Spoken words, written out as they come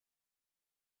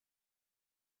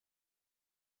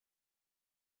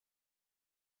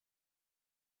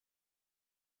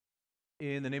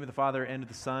In the name of the Father, and of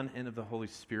the Son, and of the Holy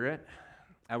Spirit.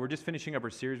 We're just finishing up our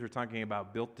series. We're talking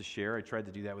about Built to Share. I tried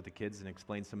to do that with the kids and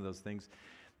explain some of those things.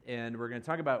 And we're going to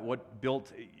talk about what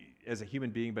built as a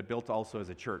human being, but built also as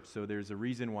a church. So there's a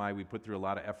reason why we put through a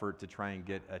lot of effort to try and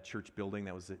get a church building.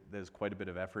 That was quite a bit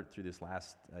of effort through this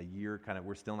last year.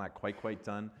 We're still not quite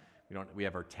done. We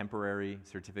have our temporary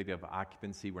certificate of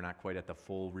occupancy. We're not quite at the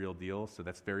full real deal. So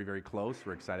that's very, very close.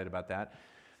 We're excited about that.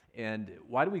 And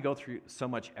why do we go through so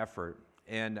much effort?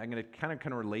 And I'm going to kind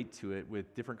of relate to it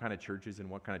with different kind of churches and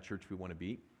what kind of church we want to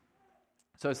be.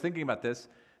 So I was thinking about this.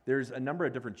 There's a number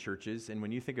of different churches, and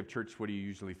when you think of church, what do you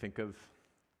usually think of?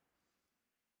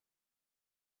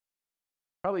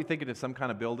 Probably thinking of some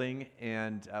kind of building,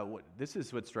 and this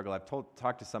is what struggle. I've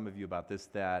talked to some of you about this,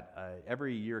 that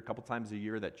every year, a couple times a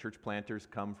year, that church planters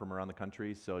come from around the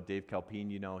country. So Dave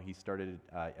Calpine, he started,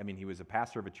 he was a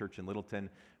pastor of a church in Littleton,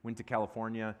 went to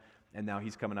California, and now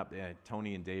he's coming up.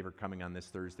 Tony and Dave are coming on this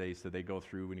Thursday, so they go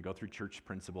through, when you go through church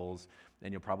principles,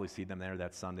 and you'll probably see them there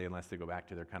that Sunday unless they go back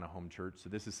to their kind of home church. So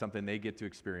this is something they get to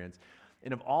experience.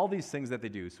 And of all these things that they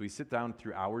do, so we sit down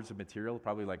through hours of material,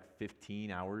 probably like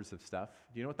 15 hours of stuff.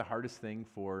 Do you know what the hardest thing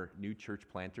for new church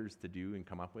planters to do and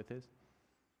come up with is?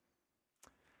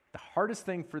 The hardest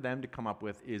thing for them to come up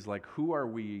with is like, who are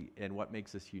we and what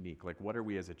makes us unique? Like, what are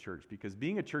we as a church? Because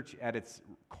being a church at its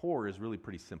core is really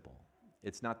pretty simple.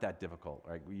 It's not that difficult,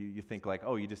 right? You think like,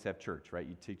 oh, you just have church, right?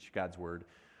 You teach God's word.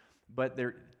 But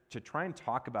to try and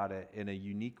talk about it in a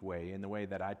unique way, in the way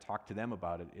that I talk to them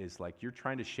about it, is like you're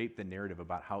trying to shape the narrative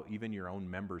about how even your own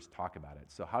members talk about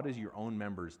it. So how does your own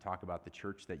members talk about the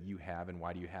church that you have, and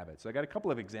why do you have it? So I got a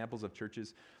couple of examples of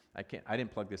churches. I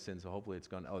didn't plug this in, so hopefully it's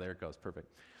going. Oh, there it goes.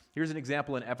 Perfect. Here's an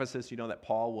example in Ephesus. You know that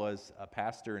Paul was a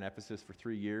pastor in Ephesus for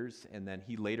 3 years, and then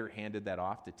he later handed that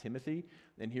off to Timothy.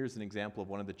 And here's an example of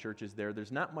one of the churches there.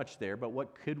 There's not much there, but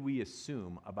what could we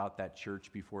assume about that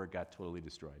church before it got totally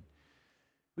destroyed?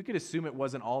 We could assume it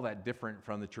wasn't all that different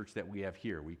from the church that we have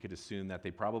here. We could assume that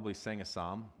they probably sang a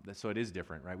psalm, so it is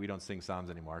different, right? We don't sing psalms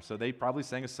anymore. So they probably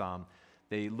sang a psalm.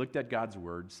 They looked at God's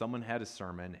word. Someone had a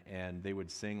sermon, and they would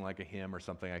sing like a hymn or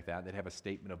something like that. They'd have a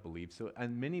statement of belief. So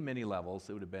on many, many levels,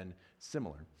 it would have been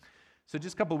similar. So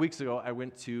just a couple of weeks ago, I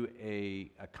went to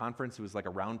a conference. It was like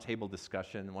a roundtable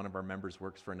discussion. One of our members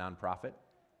works for a nonprofit.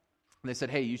 And they said,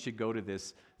 hey, you should go to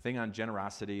this thing on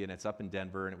generosity, and it's up in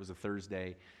Denver, and it was a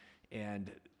Thursday. And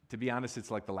to be honest,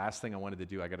 it's like the last thing I wanted to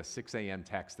do. I got a 6 a.m.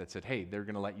 text that said, hey, they're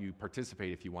going to let you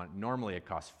participate if you want. Normally it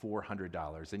costs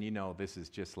 $400. And this is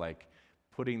just like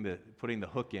putting the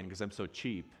hook in because I'm so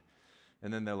cheap.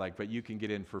 And then they're like, but you can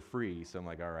get in for free. So I'm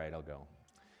like, all right, I'll go.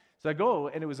 So I go,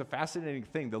 and it was a fascinating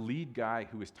thing. The lead guy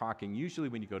who was talking, usually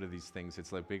when you go to these things,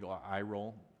 it's like a big eye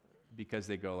roll because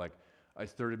they go like, I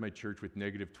started my church with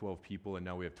negative 12 people, and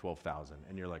now we have 12,000.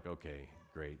 And you're like, okay,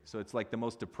 great. So it's like the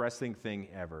most depressing thing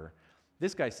ever.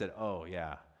 This guy said, oh,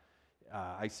 yeah,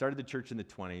 I started the church in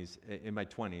my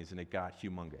 20s, and it got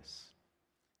humongous.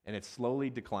 And it slowly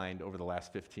declined over the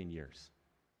last 15 years.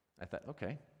 I thought,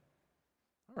 okay,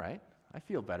 all right. I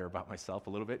feel better about myself a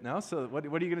little bit now. So what are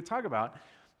you going to talk about?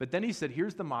 But then he said,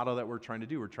 here's the model that we're trying to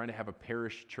do. We're trying to have a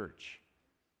parish church.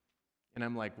 And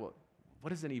I'm like, well, what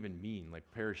does that even mean, like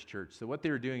parish church? So what they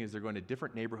were doing is they're going to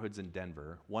different neighborhoods in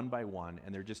Denver, one by one,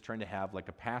 and they're just trying to have like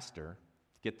a pastor,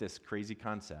 get this crazy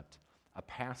concept, a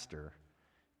pastor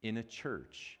in a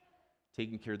church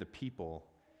taking care of the people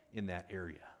in that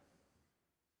area.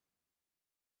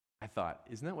 I thought,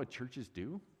 isn't that what churches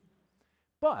do?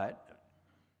 But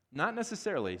not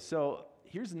necessarily. So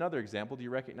here's another example. Do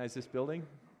you recognize this building?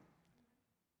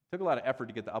 Took a lot of effort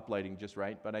to get the uplighting just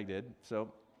right, but I did.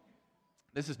 So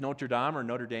this is Notre Dame or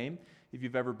Notre Dame, if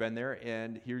you've ever been there,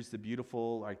 and here's the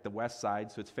beautiful, like the west side,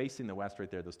 so it's facing the west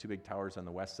right there, those two big towers on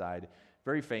the west side.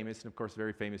 Very famous, and of course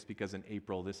very famous because in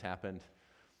April this happened.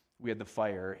 We had the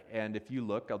fire, and if you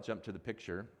look, I'll jump to the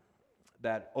picture,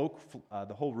 that oak,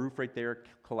 the whole roof right there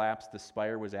collapsed, the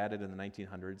spire was added in the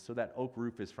 1900s, so that oak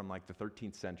roof is from like the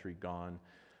 13th century gone,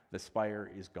 the spire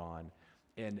is gone.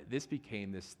 And this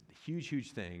became this huge,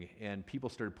 huge thing, and people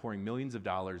started pouring millions of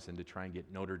dollars in to try and get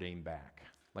Notre Dame back.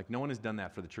 Like, no one has done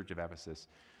that for the Church of Ephesus.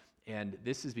 And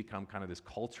this has become kind of this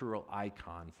cultural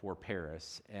icon for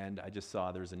Paris. And I just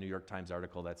saw there was a New York Times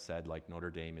article that said, like, Notre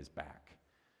Dame is back.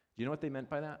 Do you know what they meant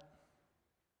by that?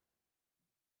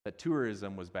 That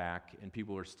tourism was back, and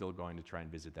people were still going to try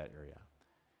and visit that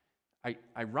area.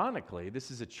 Ironically, this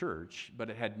is a church, but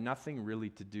it had nothing really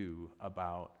to do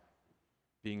about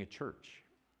being a church.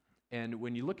 And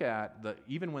when you look at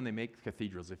even when they make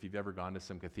cathedrals, if you've ever gone to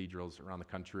some cathedrals around the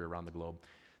country, around the globe,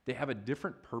 They have a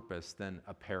different purpose than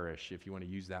a parish, if you want to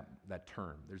use that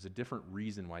term. There's a different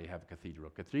reason why you have a cathedral.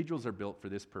 Cathedrals are built for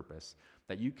this purpose,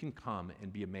 that you can come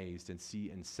and be amazed and see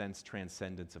and sense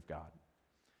transcendence of God.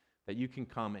 That you can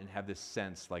come and have this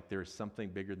sense like there is something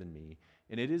bigger than me.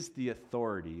 And it is the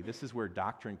authority. This is where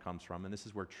doctrine comes from, and this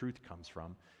is where truth comes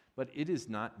from. But it is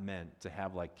not meant to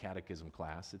have like catechism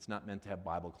class. It's not meant to have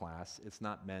Bible class. It's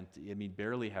not meant to,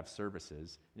 barely have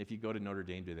services. And if you go to Notre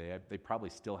Dame today, they probably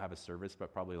still have a service,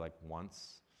 but probably like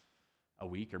once a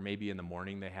week, or maybe in the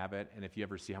morning they have it. And if you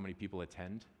ever see how many people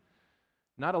attend,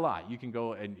 not a lot. You can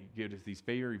go and go to these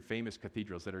very famous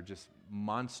cathedrals that are just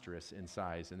monstrous in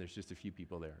size, and there's just a few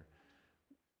people there.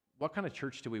 What kind of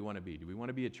church do we want to be? Do we want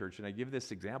to be a church? And I give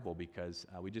this example because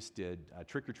we just did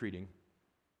trick-or-treating.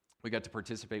 We got to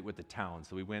participate with the town.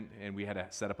 So we went and we had to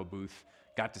set up a booth.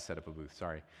 We got to set up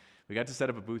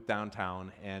a booth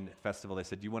downtown and festival. They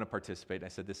said, do you want to participate? And I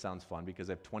said, this sounds fun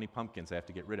because I have 20 pumpkins I have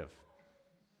to get rid of.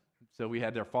 So we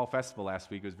had our fall festival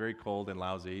last week. It was very cold and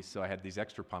lousy, so I had these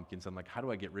extra pumpkins. I'm like, how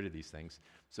do I get rid of these things?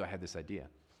 So I had this idea.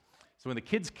 So when the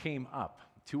kids came up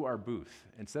to our booth,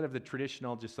 instead of the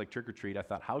traditional just like trick-or-treat, I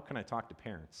thought, how can I talk to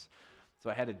parents?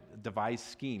 So I had to devise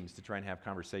schemes to try and have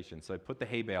conversations. So I put the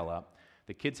hay bale up.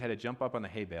 The kids had to jump up on the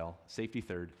hay bale, safety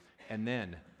third, and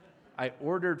then I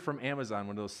ordered from Amazon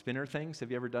one of those spinner things. Have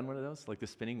you ever done one of those, like the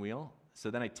spinning wheel? So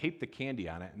then I taped the candy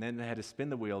on it, and then I had to spin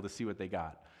the wheel to see what they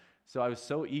got. So I was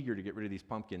so eager to get rid of these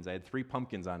pumpkins. I had 3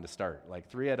 pumpkins on to start. Like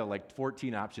 3 out of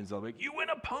 14 options. I was like, you win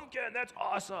a pumpkin, that's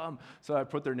awesome. So I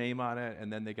put their name on it,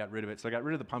 and then they got rid of it. So I got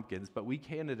rid of the pumpkins, but we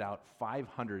handed out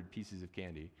 500 pieces of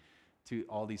candy to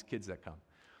all these kids that come.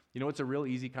 You know what's a real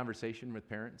easy conversation with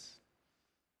parents?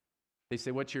 They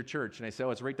say, what's your church? And I say,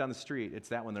 oh, it's right down the street. It's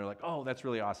that one. They're like, oh, that's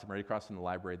really awesome. Right across from the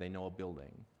library, they know a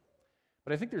building.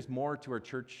 But I think there's more to our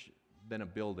church than a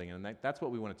building, and that's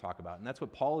what we want to talk about. And that's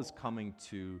what Paul is coming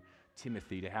to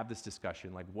Timothy to have this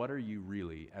discussion, like, what are you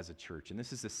really as a church? And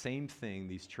this is the same thing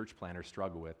these church planners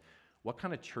struggle with. What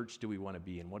kind of church do we want to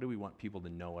be, and what do we want people to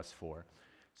know us for?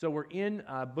 So we're in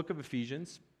book of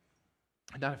Ephesians.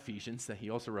 Not Ephesians, he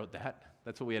also wrote that.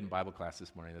 That's what we had in Bible class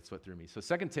this morning. That's what threw me. So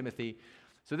 2 Timothy.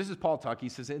 So this is Paul talking. He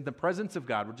says, in the presence of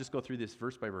God, we'll just go through this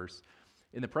verse by verse.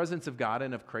 In the presence of God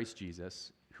and of Christ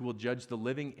Jesus, who will judge the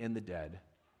living and the dead,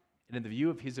 and in the view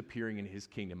of his appearing in his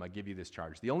kingdom, I give you this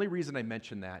charge. The only reason I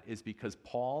mention that is because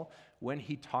Paul, when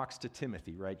he talks to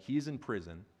Timothy, right, he's in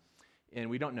prison, and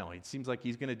we don't know. It seems like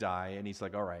he's going to die, and he's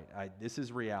like, all right, this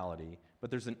is reality, but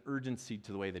there's an urgency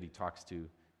to the way that he talks to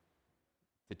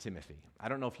Timothy. I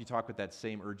don't know if you talk with that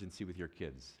same urgency with your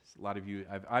kids. A lot of you,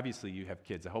 obviously you have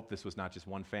kids. I hope this was not just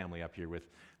one family up here with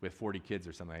 40 kids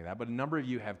or something like that, but a number of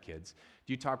you have kids.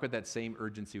 Do you talk with that same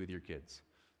urgency with your kids?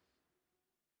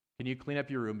 Can you clean up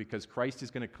your room because Christ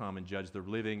is going to come and judge the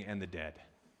living and the dead?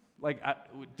 Like,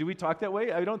 do we talk that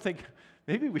way? I don't think,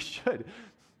 maybe we should.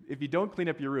 If you don't clean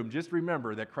up your room, just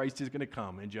remember that Christ is going to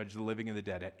come and judge the living and the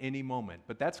dead at any moment.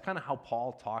 But that's kind of how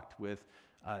Paul talked with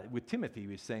Timothy. He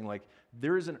was saying, like,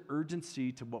 there is an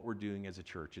urgency to what we're doing as a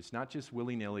church. It's not just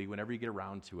willy-nilly whenever you get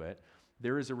around to it.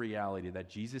 There is a reality that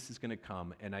Jesus is going to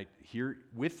come, and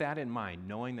with that in mind,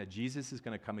 knowing that Jesus is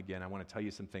going to come again, I want to tell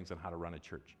you some things on how to run a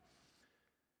church.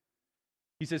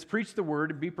 He says, preach the word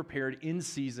and be prepared in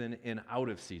season and out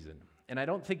of season. And I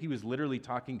don't think he was literally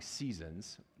talking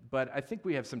seasons, but I think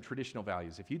we have some traditional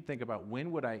values. If you'd think about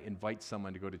when would I invite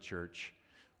someone to go to church,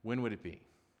 when would it be?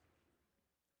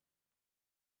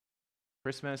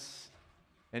 Christmas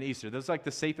and Easter. Those are like the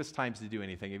safest times to do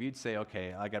anything. If you'd say,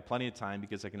 okay, I got plenty of time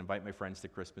because I can invite my friends to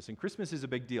Christmas. And Christmas is a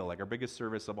big deal. Like our biggest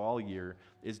service of all year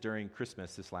is during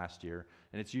Christmas this last year.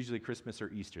 And it's usually Christmas or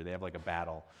Easter. They have like a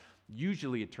battle.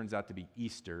 Usually it turns out to be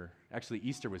Easter. Actually,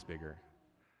 Easter was bigger.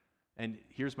 And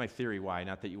here's my theory why,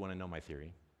 not that you want to know my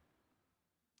theory.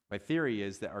 My theory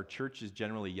is that our church is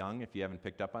generally young, if you haven't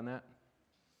picked up on that.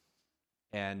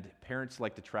 And parents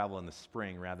like to travel in the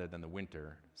spring rather than the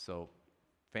winter. So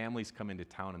families come into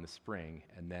town in the spring,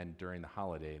 and then during the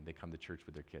holiday, they come to church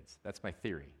with their kids. That's my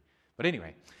theory. But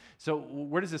anyway, so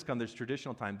where does this come? There's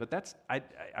traditional time, but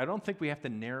I don't think we have to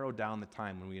narrow down the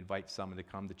time when we invite someone to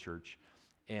come to church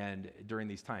and during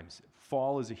these times.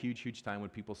 Fall is a huge, huge time when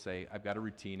people say, I've got a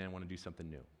routine and I want to do something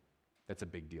new. That's a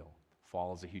big deal.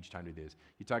 Fall is a huge time to do this.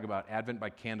 You talk about Advent by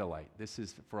candlelight. This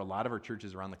is, for a lot of our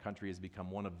churches around the country, has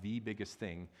become one of the biggest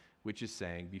thing, which is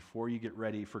saying, before you get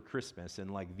ready for Christmas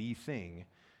and like the thing,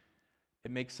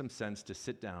 it makes some sense to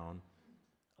sit down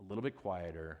a little bit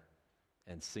quieter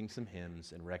and sing some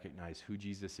hymns and recognize who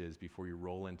Jesus is before you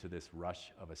roll into this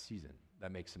rush of a season.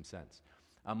 That makes some sense.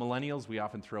 Millennials, we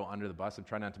often throw under the bus. I'm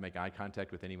trying not to make eye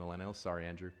contact with any millennials. Sorry,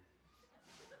 Andrew.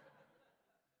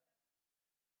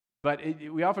 But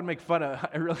we often make fun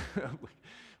of,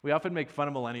 we often make fun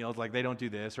of millennials, like they don't do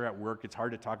this, or at work it's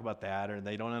hard to talk about that, or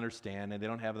they don't understand, and they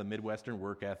don't have the Midwestern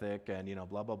work ethic, and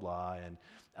blah, blah, blah.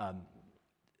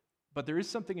 But there is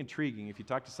something intriguing. If you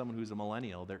talk to someone who's a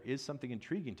millennial, there is something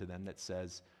intriguing to them that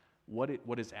says,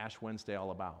 what is Ash Wednesday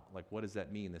all about? Like, what does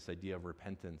that mean, this idea of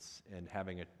repentance and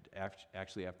having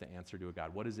actually have to answer to a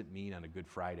God? What does it mean on a Good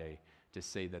Friday to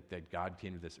say that God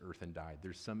came to this earth and died?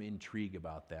 There's some intrigue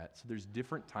about that. So there's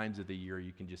different times of the year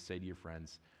you can just say to your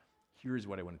friends, here's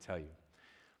what I want to tell you.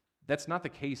 That's not the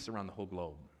case around the whole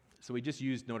globe. So we just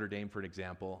used Notre Dame for an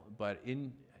example, but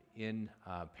in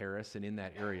Paris and in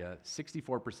that area,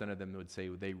 64% of them would say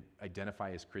they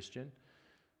identify as Christian,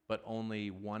 but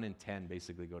only 1 in 10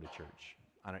 basically go to church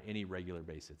on any regular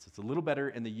basis. It's a little better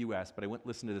in the U.S., but I went and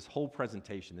listened to this whole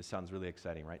presentation. This sounds really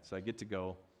exciting, right? So I get to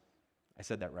go, I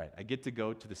said that right. I get to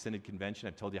go to the Synod Convention.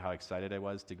 I've told you how excited I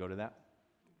was to go to that.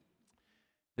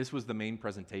 This was the main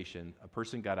presentation. A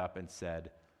person got up and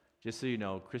said, just so you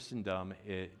know,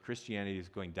 Christianity is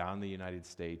going down in the United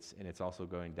States, and it's also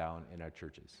going down in our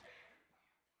churches.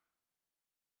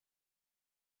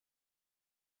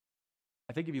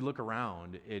 I think if you look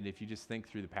around, and if you just think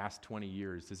through the past 20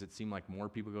 years, does it seem like more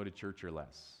people go to church or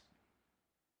less?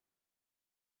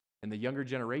 And the younger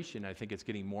generation, I think it's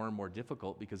getting more and more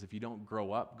difficult because if you don't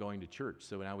grow up going to church,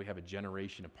 so now we have a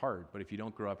generation apart, but if you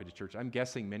don't grow up into church, I'm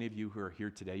guessing many of you who are here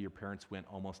today, your parents went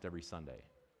almost every Sunday.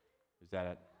 Is that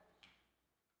it?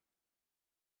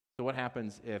 So what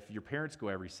happens if your parents go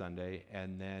every Sunday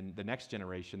and then the next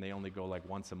generation, they only go like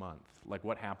once a month? Like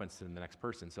what happens to the next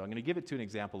person? So I'm going to give it to an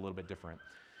example a little bit different.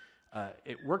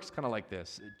 It works kind of like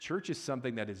this. Church is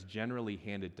something that is generally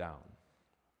handed down.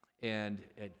 And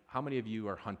how many of you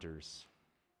are hunters?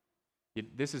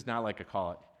 This is not like a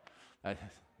call.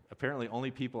 Apparently only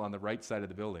people on the right side of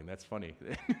the building. That's funny.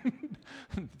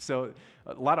 So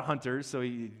a lot of hunters. So,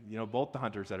 both the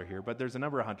hunters that are here, but there's a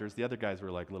number of hunters. The other guys were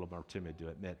like a little more timid to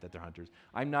admit that they're hunters.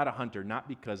 I'm not a hunter, not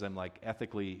because I'm like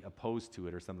ethically opposed to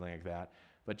it or something like that,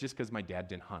 but just because my dad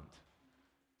didn't hunt.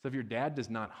 So if your dad does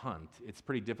not hunt, it's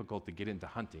pretty difficult to get into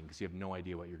hunting because you have no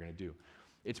idea what you're going to do.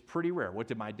 It's pretty rare. What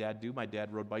did my dad do? My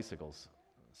dad rode bicycles.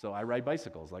 So I ride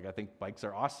bicycles. Like, I think bikes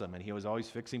are awesome, and he was always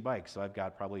fixing bikes. So I've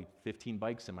got probably 15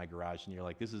 bikes in my garage, and you're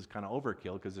like, this is kind of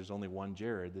overkill because there's only one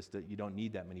Jared. You don't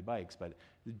need that many bikes, but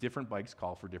different bikes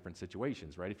call for different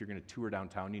situations, right? If you're going to tour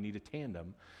downtown, you need a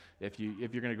tandem. If you're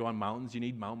going to go on mountains, you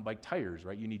need mountain bike tires,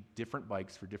 right? You need different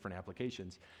bikes for different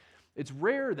applications. It's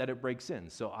rare that it breaks in.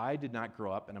 So I did not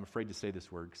grow up, and I'm afraid to say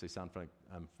this word because I sound like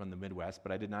I'm from the Midwest,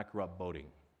 but I did not grow up boating.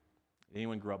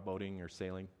 Anyone grew up boating or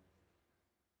sailing?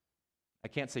 I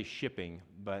can't say shipping,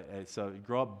 but so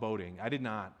grow up boating. I did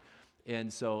not.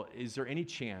 And so is there any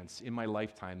chance in my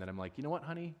lifetime that I'm like, you know what,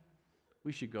 honey?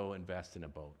 We should go invest in a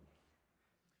boat.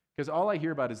 Because all I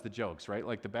hear about is the jokes, right?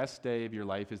 Like the best day of your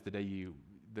life is the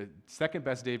second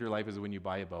best day of your life is when you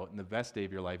buy a boat, and the best day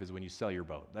of your life is when you sell your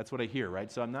boat. That's what I hear,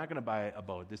 right? So I'm not going to buy a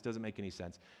boat. This doesn't make any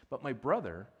sense. But my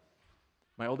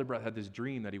older brother had this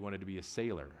dream that he wanted to be a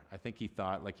sailor. I think he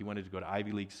thought like he wanted to go to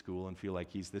Ivy League school and feel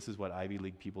like this is what Ivy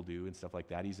League people do and stuff like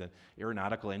that. He's an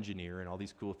aeronautical engineer and all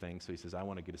these cool things. So he says, I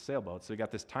want to get a sailboat. So he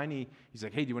got this he's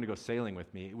like, hey, do you want to go sailing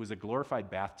with me? It was a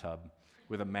glorified bathtub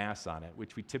with a mass on it,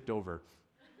 which we tipped over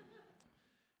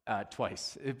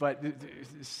twice. But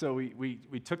so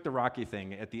we took the rocky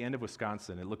thing. At the end of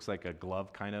Wisconsin, it looks like a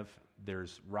glove kind of.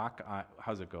 There's Rock,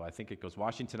 how's it go? I think it goes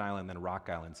Washington Island, then Rock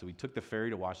Island. So we took the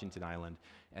ferry to Washington Island,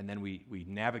 and then we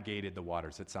navigated the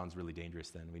waters. It sounds really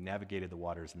dangerous then. We navigated the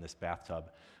waters in this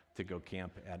bathtub to go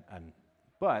camp.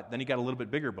 But then he got a little bit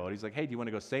bigger boat. He's like, hey, do you want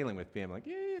to go sailing with me? I'm like,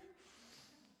 yeah.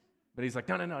 But he's like,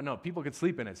 no, people can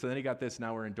sleep in it. So then he got this,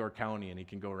 now we're in Door County, and he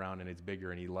can go around, and it's bigger,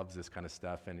 and he loves this kind of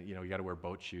stuff. And, you got to wear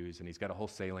boat shoes, and he's got a whole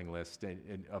sailing list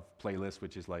of playlist,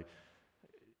 which is like,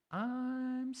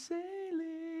 I'm sailing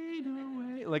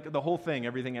away. Like the whole thing,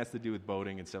 everything has to do with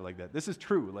boating and stuff like that. This is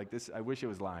true. Like this, I wish I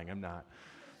was lying. I'm not.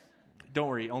 Don't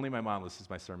worry, only my mom listens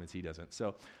to my sermons. He doesn't.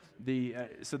 So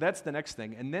so that's the next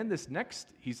thing. And then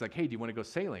he's like, hey, do you want to go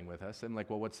sailing with us? I'm like,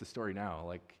 well, what's the story now?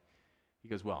 Like, he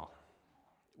goes, well,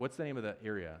 what's the name of the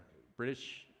area?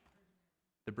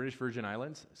 The British Virgin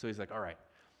Islands? So he's like, all right,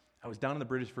 I was down in the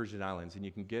British Virgin Islands, and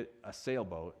you can get a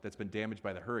sailboat that's been damaged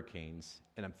by the hurricanes,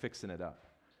 and I'm fixing it up.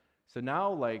 So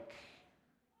now, like,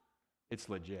 it's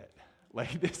legit.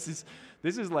 Like, this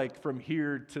is like from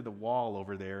here to the wall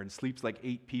over there, and sleeps like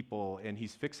 8 people, and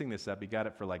he's fixing this up. He got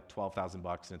it for like $12,000,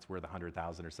 and it's worth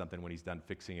 $100,000 or something when he's done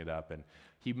fixing it up. And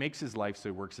he makes his life so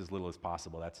he works as little as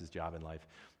possible. That's his job in life.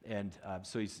 And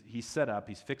so he's set up,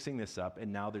 he's fixing this up,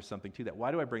 and now there's something to that.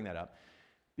 Why do I bring that up?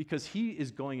 because he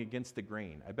is going against the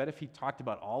grain. I bet if he talked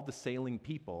about all the sailing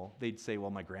people, they'd say,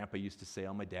 well, my grandpa used to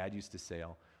sail, my dad used to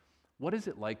sail. What is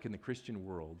it like in the Christian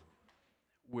world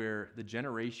where the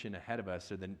generation ahead of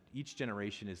us, or then each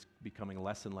generation is becoming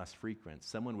less and less frequent?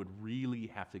 Someone would really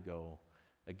have to go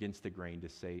against the grain to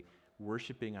say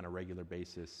worshiping on a regular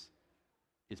basis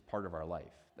is part of our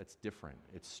life. That's different.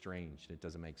 It's strange. It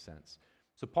doesn't make sense.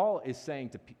 So Paul is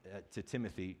saying to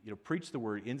Timothy, preach the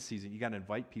word in season. You got to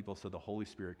invite people so the Holy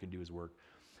Spirit can do his work.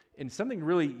 And something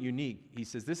really unique, he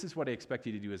says, this is what I expect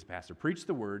you to do as a pastor. Preach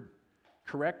the word,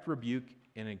 correct, rebuke,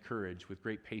 and encourage with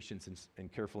great patience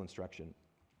and careful instruction.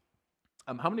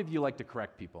 How many of you like to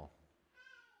correct people?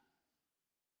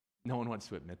 No one wants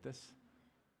to admit this?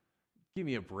 Give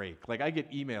me a break. Like, I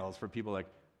get emails from people like,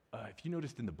 if you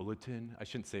noticed in the bulletin, I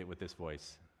shouldn't say it with this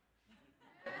voice.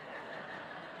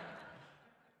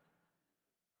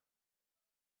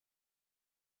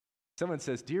 Someone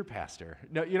says, dear pastor.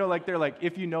 No, they're like,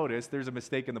 if you notice, there's a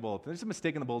mistake in the bulletin. There's a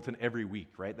mistake in the bulletin every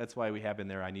week, right? That's why we have in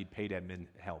there, I need paid admin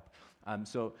help.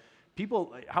 So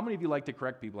people, how many of you like to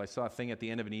correct people? I saw a thing at the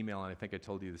end of an email, and I think I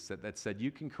told you this, that said, you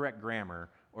can correct grammar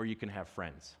or you can have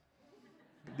friends.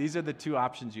 These are the two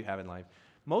options you have in life.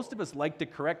 Most of us like to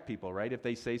correct people, right? If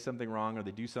they say something wrong or they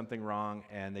do something wrong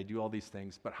and they do all these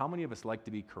things. But how many of us like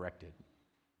to be corrected?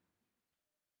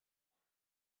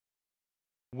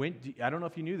 I don't know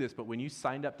if you knew this, but when you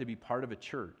signed up to be part of a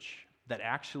church that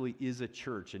actually is a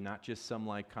church and not just some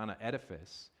kind of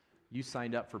edifice, you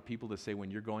signed up for people to say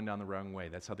when you're going down the wrong way.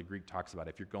 That's how the Greek talks about it.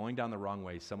 If you're going down the wrong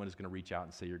way, someone is going to reach out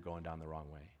and say you're going down the wrong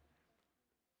way.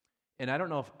 And I don't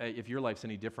know if your life's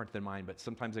any different than mine, but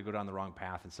sometimes I go down the wrong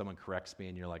path and someone corrects me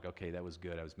and you're like, okay, that was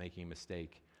good. I was making a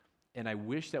mistake. And I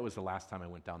wish that was the last time I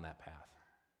went down that path.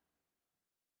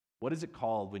 What is it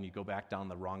called when you go back down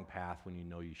the wrong path when you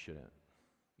know you shouldn't?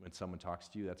 When someone talks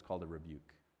to you, that's called a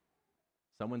rebuke.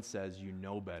 Someone says you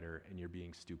know better and you're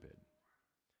being stupid.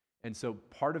 And so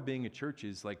part of being a church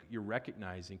is like you're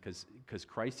recognizing, because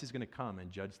Christ is going to come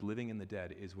and judge living and the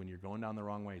dead, is when you're going down the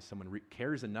wrong way, someone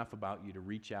cares enough about you to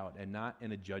reach out, and not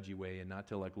in a judgy way and not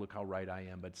to like, look how right I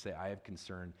am, but say, I have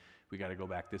concern, we got to go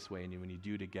back this way. And when you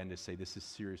do it again, to say, this is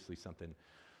seriously something.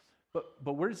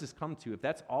 But where does this come to? If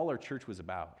that's all our church was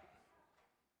about,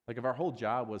 like if our whole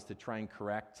job was to try and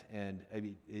correct, and I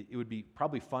mean, it would be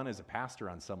probably fun as a pastor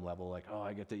on some level, like, oh,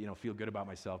 I get to feel good about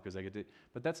myself because I get to,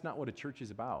 but that's not what a church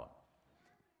is about.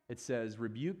 It says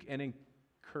rebuke and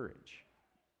encourage.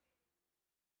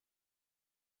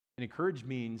 And encourage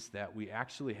means that we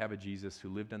actually have a Jesus who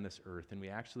lived on this earth, and we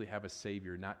actually have a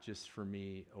Savior, not just for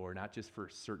me or not just for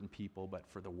certain people, but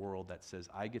for the world, that says,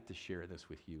 I get to share this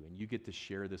with you, and you get to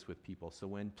share this with people. So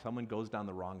when someone goes down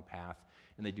the wrong path,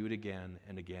 and they do it again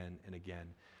and again and again,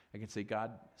 I can say,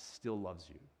 God still loves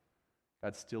you.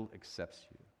 God still accepts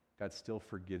you. God still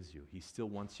forgives you. He still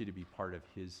wants you to be part of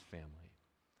his family.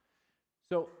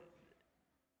 So,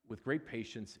 with great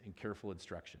patience and careful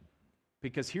instruction.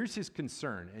 Because here's his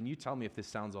concern, and you tell me if this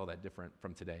sounds all that different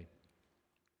from today.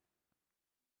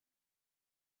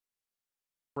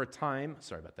 For a time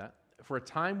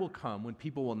will come when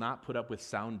people will not put up with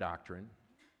sound doctrine,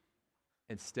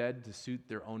 instead to suit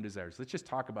their own desires. Let's just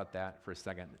talk about that for a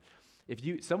second.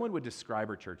 Someone would describe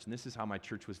our church, and this is how my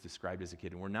church was described as a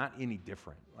kid, and we're not any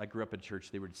different. I grew up in church,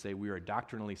 they would say we are a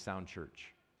doctrinally sound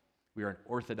church. We are an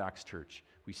orthodox church.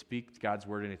 We speak God's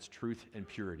word in its truth and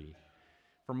purity.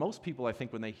 For most people, I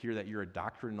think when they hear that you're a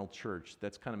doctrinal church,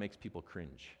 that kind of makes people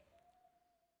cringe.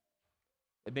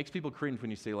 It makes people cringe when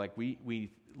you say, like,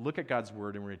 we look at God's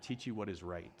word and we're going to teach you what is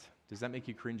right. Does that make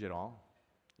you cringe at all?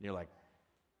 And you're like,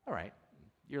 all right.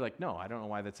 You're like, no, I don't know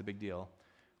why that's a big deal.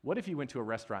 What if you went to a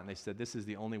restaurant and they said, this is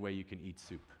the only way you can eat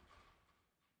soup?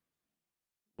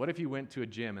 What if you went to a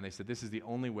gym and they said, this is the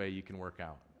only way you can work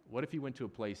out? What if you went to a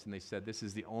place and they said, this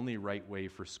is the only right way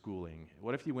for schooling?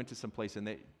 What if you went to some place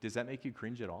and does that make you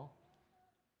cringe at all?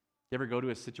 You ever go to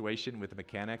a situation with a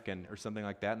mechanic or something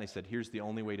like that and they said, here's the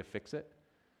only way to fix it?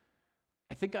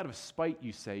 I think out of spite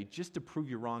you say, just to prove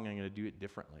you're wrong, I'm going to do it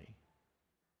differently.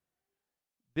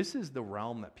 This is the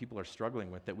realm that people are struggling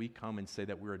with, that we come and say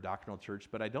that we're a doctrinal church,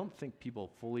 but I don't think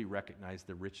people fully recognize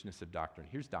the richness of doctrine.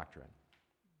 Here's doctrine.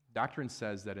 Doctrine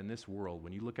says that in this world,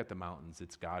 when you look at the mountains,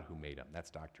 it's God who made them.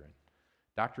 That's doctrine.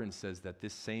 Doctrine says that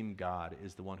this same God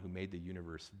is the one who made the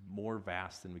universe more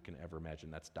vast than we can ever imagine.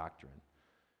 That's doctrine.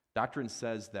 Doctrine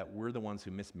says that we're the ones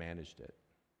who mismanaged it.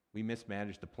 We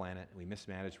mismanaged the planet, we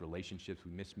mismanaged relationships,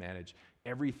 we mismanaged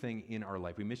everything in our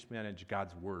life. We mismanaged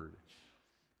God's word.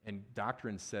 And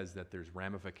doctrine says that there's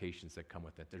ramifications that come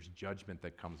with it. There's judgment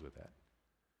that comes with it.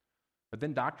 But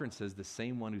then doctrine says the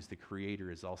same one who's the creator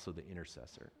is also the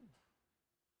intercessor.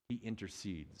 He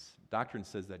intercedes. Doctrine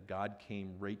says that God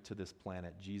came right to this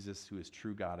planet. Jesus, who is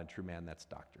true God and true man, that's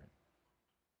doctrine.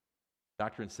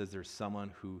 Doctrine says there's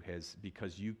someone who has,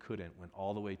 because you couldn't, went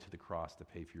all the way to the cross to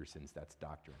pay for your sins. That's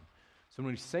doctrine. So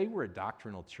when we say we're a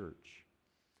doctrinal church,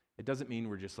 it doesn't mean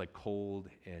we're just like cold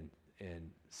and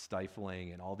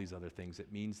stifling and all these other things.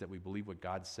 It means that we believe what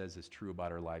God says is true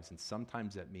about our lives. And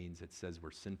sometimes that means it says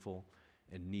we're sinful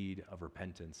in need of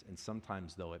repentance. And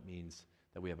sometimes, though, it means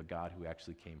that we have a God who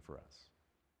actually came for us.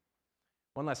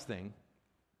 One last thing.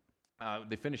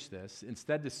 They finish this.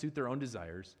 Instead, to suit their own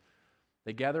desires,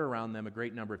 they gather around them a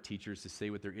great number of teachers to say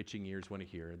what their itching ears want to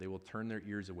hear. They will turn their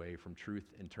ears away from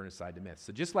truth and turn aside to myths.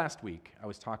 So just last week, I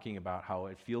was talking about how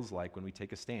it feels like when we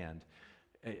take a stand,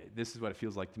 this is what it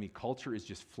feels like to me. Culture is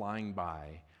just flying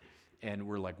by, and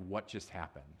we're like, what just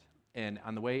happened? And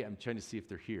on the way, I'm trying to see if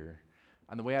they're here.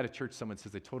 On the way out of church, someone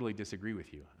says, I totally disagree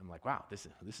with you. I'm like, wow, this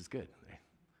is good.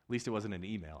 At least it wasn't an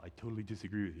email. I totally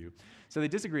disagree with you. So they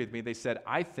disagree with me. They said,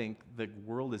 I think the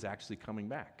world is actually coming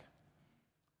back.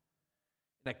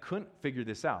 And I couldn't figure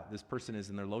this out. This person is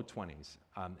in their low 20s.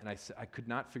 And I could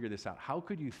not figure this out. How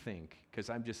could you think, because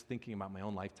I'm just thinking about my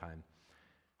own lifetime,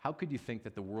 how could you think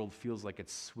that the world feels like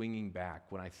it's swinging back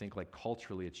when I think like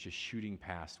culturally it's just shooting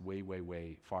past way, way,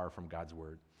 way far from God's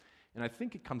word? And I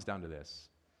think it comes down to this.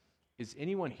 Is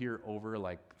anyone here over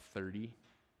like 30?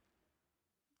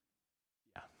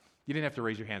 Yeah. You didn't have to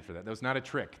raise your hand for that. That was not a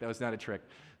trick.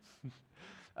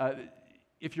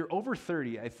 If you're over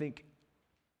 30, I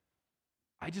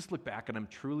just look back and I'm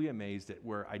truly amazed at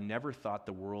where I never thought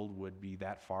the world would be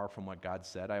that far from what God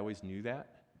said. I always knew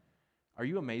that. Are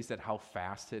you amazed at how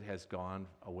fast it has gone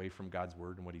away from God's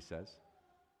word and what he says?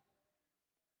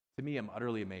 To me, I'm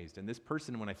utterly amazed. And this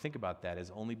person, when I think about that, has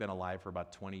only been alive for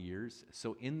about 20 years.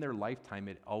 So in their lifetime,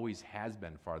 it always has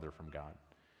been farther from God.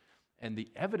 And the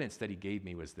evidence that he gave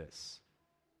me was this: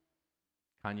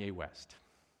 Kanye West.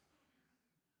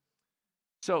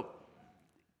 So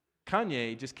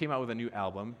Kanye just came out with a new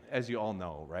album, as you all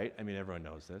know, right? I mean, everyone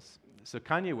knows this. So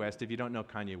Kanye West, if you don't know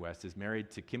Kanye West, is married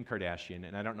to Kim Kardashian,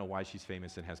 and I don't know why she's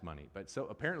famous and has money. But so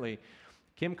apparently,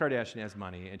 Kim Kardashian has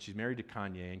money, and she's married to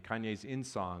Kanye, and Kanye's in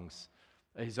songs,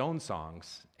 his own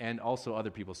songs, and also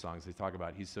other people's songs they talk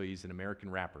about. He's an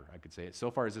American rapper, I could say it. So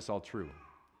far, is this all true?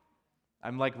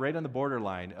 I'm like right on the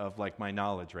borderline of like my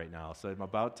knowledge right now, so I'm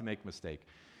about to make a mistake.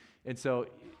 And so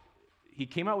he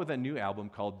came out with a new album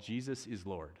called Jesus is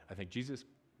Lord. I think Jesus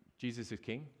is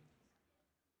King.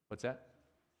 What's that?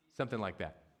 Something like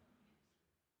that.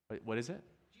 What is it?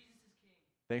 Jesus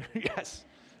is King. Yes.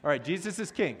 All right, Jesus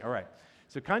is King. All right.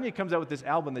 So Kanye comes out with this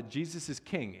album that Jesus is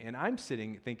King, and I'm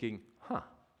sitting thinking,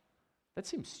 that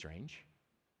seems strange.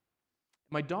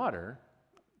 My daughter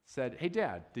said, hey,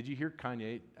 Dad, did you hear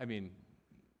Kanye? I mean,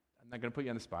 I'm not going to put you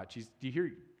on the spot. Do you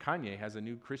hear Kanye has a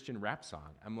new Christian rap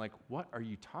song? I'm like, what are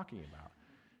you talking about?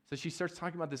 So she starts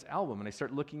talking about this album, and I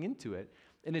start looking into it,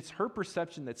 and it's her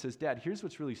perception that says, Dad, here's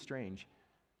what's really strange.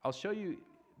 I'll show you.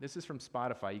 This is from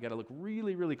Spotify. You got to look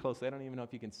really, really closely. I don't even know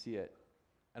if you can see it.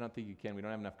 I don't think you can. We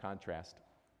don't have enough contrast.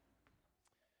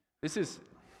 This is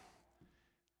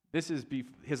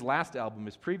his last album.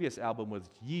 His previous album was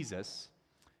Yeezus,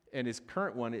 and his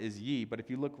current one is Ye. But if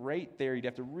you look right there, you'd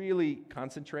have to really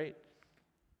concentrate.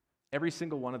 Every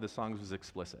single one of the songs was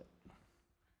explicit.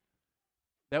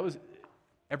 That was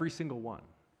every single one.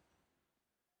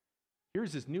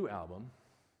 Here's his new album,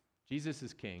 Jesus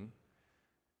is King.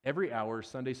 Every hour,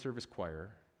 Sunday service choir.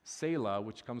 Selah,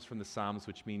 which comes from the Psalms,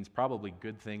 which means probably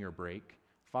good thing or break.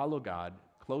 Follow God.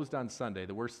 Closed on Sunday,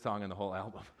 the worst song in the whole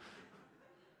album.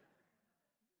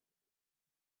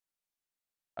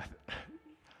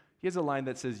 He has a line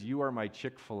that says, you are my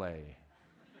Chick-fil-A.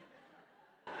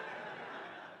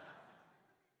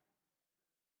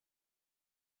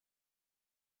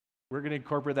 We're going to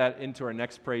incorporate that into our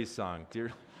next praise song.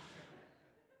 Dear,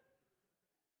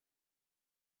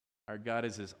 our God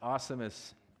is as awesome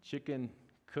as chicken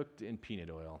cooked in peanut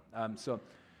oil.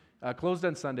 Closed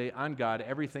on Sunday, on God,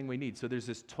 everything we need. So there's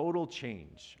this total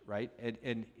change, right?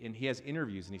 And he has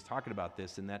interviews, and he's talking about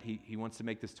this, and that he wants to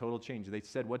make this total change. They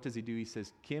said, what does he do? He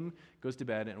says, Kim goes to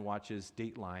bed and watches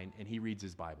Dateline, and he reads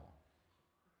his Bible.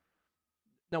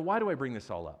 Now, why do I bring this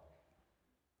all up?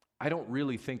 I don't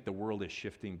really think the world is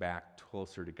shifting back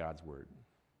closer to God's word.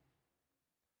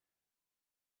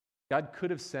 God could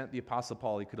have sent the Apostle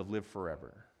Paul. He could have lived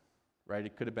forever. Right?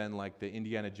 It could have been like the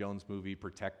Indiana Jones movie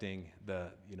protecting the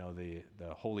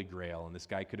Holy Grail, and this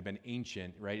guy could have been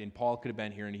ancient, right? And Paul could have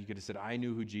been here, and he could have said, I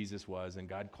knew who Jesus was, and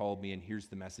God called me, and here's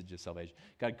the message of salvation.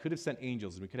 God could have sent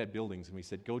angels, and we could have buildings, and we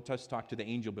said, go talk to the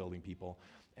angel building people,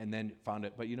 and then found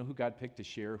it. But you know who God picked to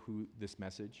share this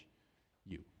message?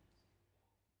 You.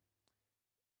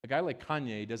 A guy like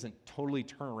Kanye doesn't totally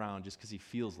turn around just because he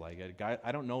feels like it.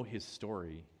 I don't know his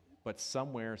story, but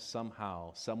somewhere,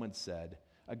 somehow, someone said,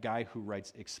 a guy who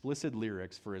writes explicit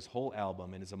lyrics for his whole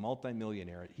album and is a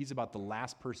multimillionaire, he's about the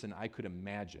last person I could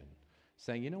imagine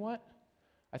saying, you know what?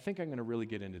 I think I'm going to really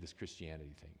get into this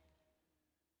Christianity thing.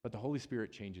 But the Holy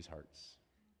Spirit changes hearts,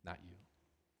 not you.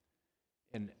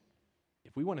 And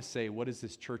if we want to say, what is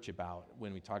this church about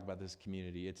when we talk about this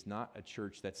community, it's not a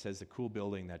church that says a cool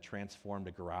building that transformed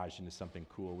a garage into something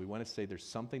cool. We want to say there's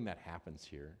something that happens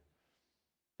here,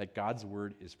 that God's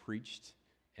word is preached,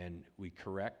 and we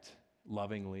correct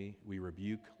lovingly, we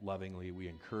rebuke lovingly, we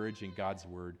encourage in God's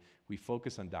word, we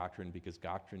focus on doctrine because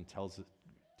doctrine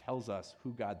tells us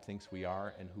who God thinks we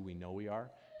are and who we know we are,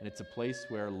 and it's a place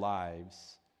where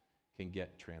lives can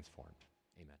get transformed.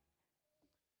 Amen.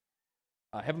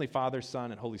 Heavenly Father,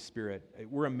 Son, and Holy Spirit,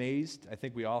 we're amazed. I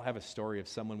think we all have a story of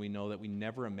someone we know that we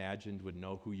never imagined would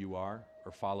know who you are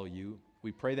or follow you.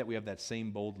 We pray that we have that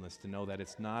same boldness to know that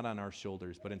it's not on our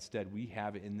shoulders, but instead we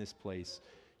have in this place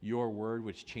your word,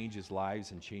 which changes lives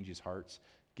and changes hearts.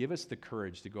 Give us the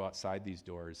courage to go outside these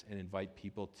doors and invite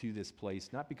people to this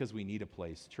place, not because we need a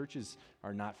place. Churches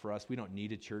are not for us. We don't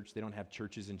need a church. They don't have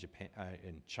churches in Japan,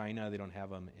 in China. They don't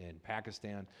have them in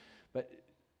Pakistan. But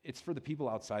it's for the people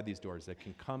outside these doors that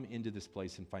can come into this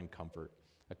place and find comfort,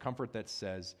 a comfort that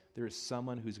says there is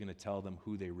someone who's going to tell them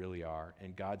who they really are.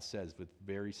 And God says with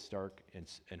very stark and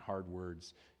hard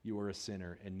words, you are a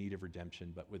sinner in need of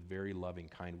redemption, but with very loving,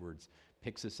 kind words,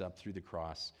 picks us up through the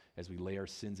cross as we lay our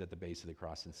sins at the base of the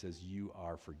cross and says, you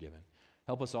are forgiven.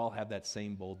 Help us all have that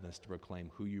same boldness to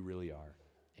proclaim who you really are.